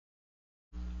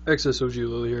XSOG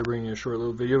Lilley here, bringing you a short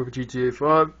little video for GTA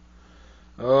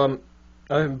 5.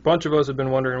 A bunch of us have been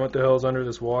wondering what the hell is under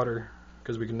this water,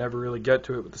 because we can never really get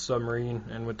to it with the submarine,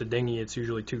 and with the dinghy it's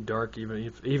usually too dark,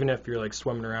 even if you're like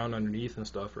swimming around underneath and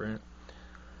stuff, right?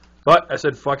 But I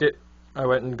said fuck it. I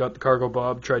went and got the cargo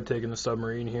bob, tried taking the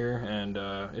submarine here, and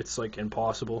it's like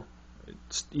impossible.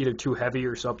 It's either too heavy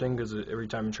or something, because every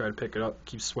time you try to pick it up, it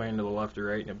keeps swaying to the left or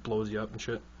right, and it blows you up and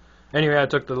shit. Anyway, I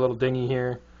took the little dinghy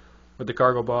here with the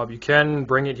cargo bob. You can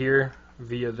bring it here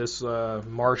via this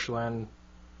marshland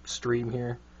stream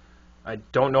here. I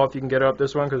don't know if you can get it up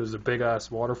this one because there's a big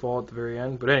ass waterfall at the very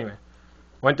end, but anyway,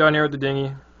 went down here with the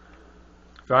dinghy,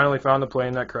 finally found the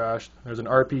plane that crashed. There's an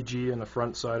RPG in the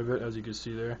front side of it, as you can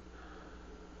see there,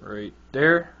 right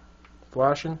there,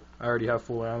 flashing. I already have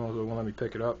full ammo, so it won't let me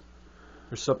pick it up.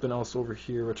 There's something else over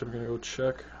here which I'm gonna go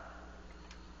check.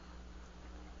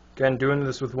 Again, doing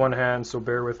this with one hand, so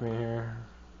bear with me here.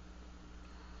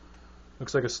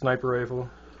 Looks like a sniper rifle.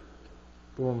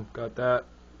 Boom, got that.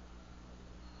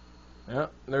 Yeah,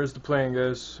 there's the plane,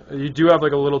 guys. You do have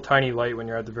like a little tiny light when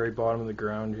you're at the very bottom of the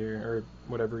ground here, or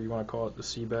whatever you want to call it, the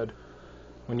seabed,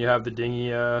 when you have the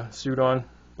dinghy suit on.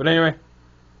 But anyway,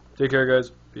 take care,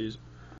 guys. Peace.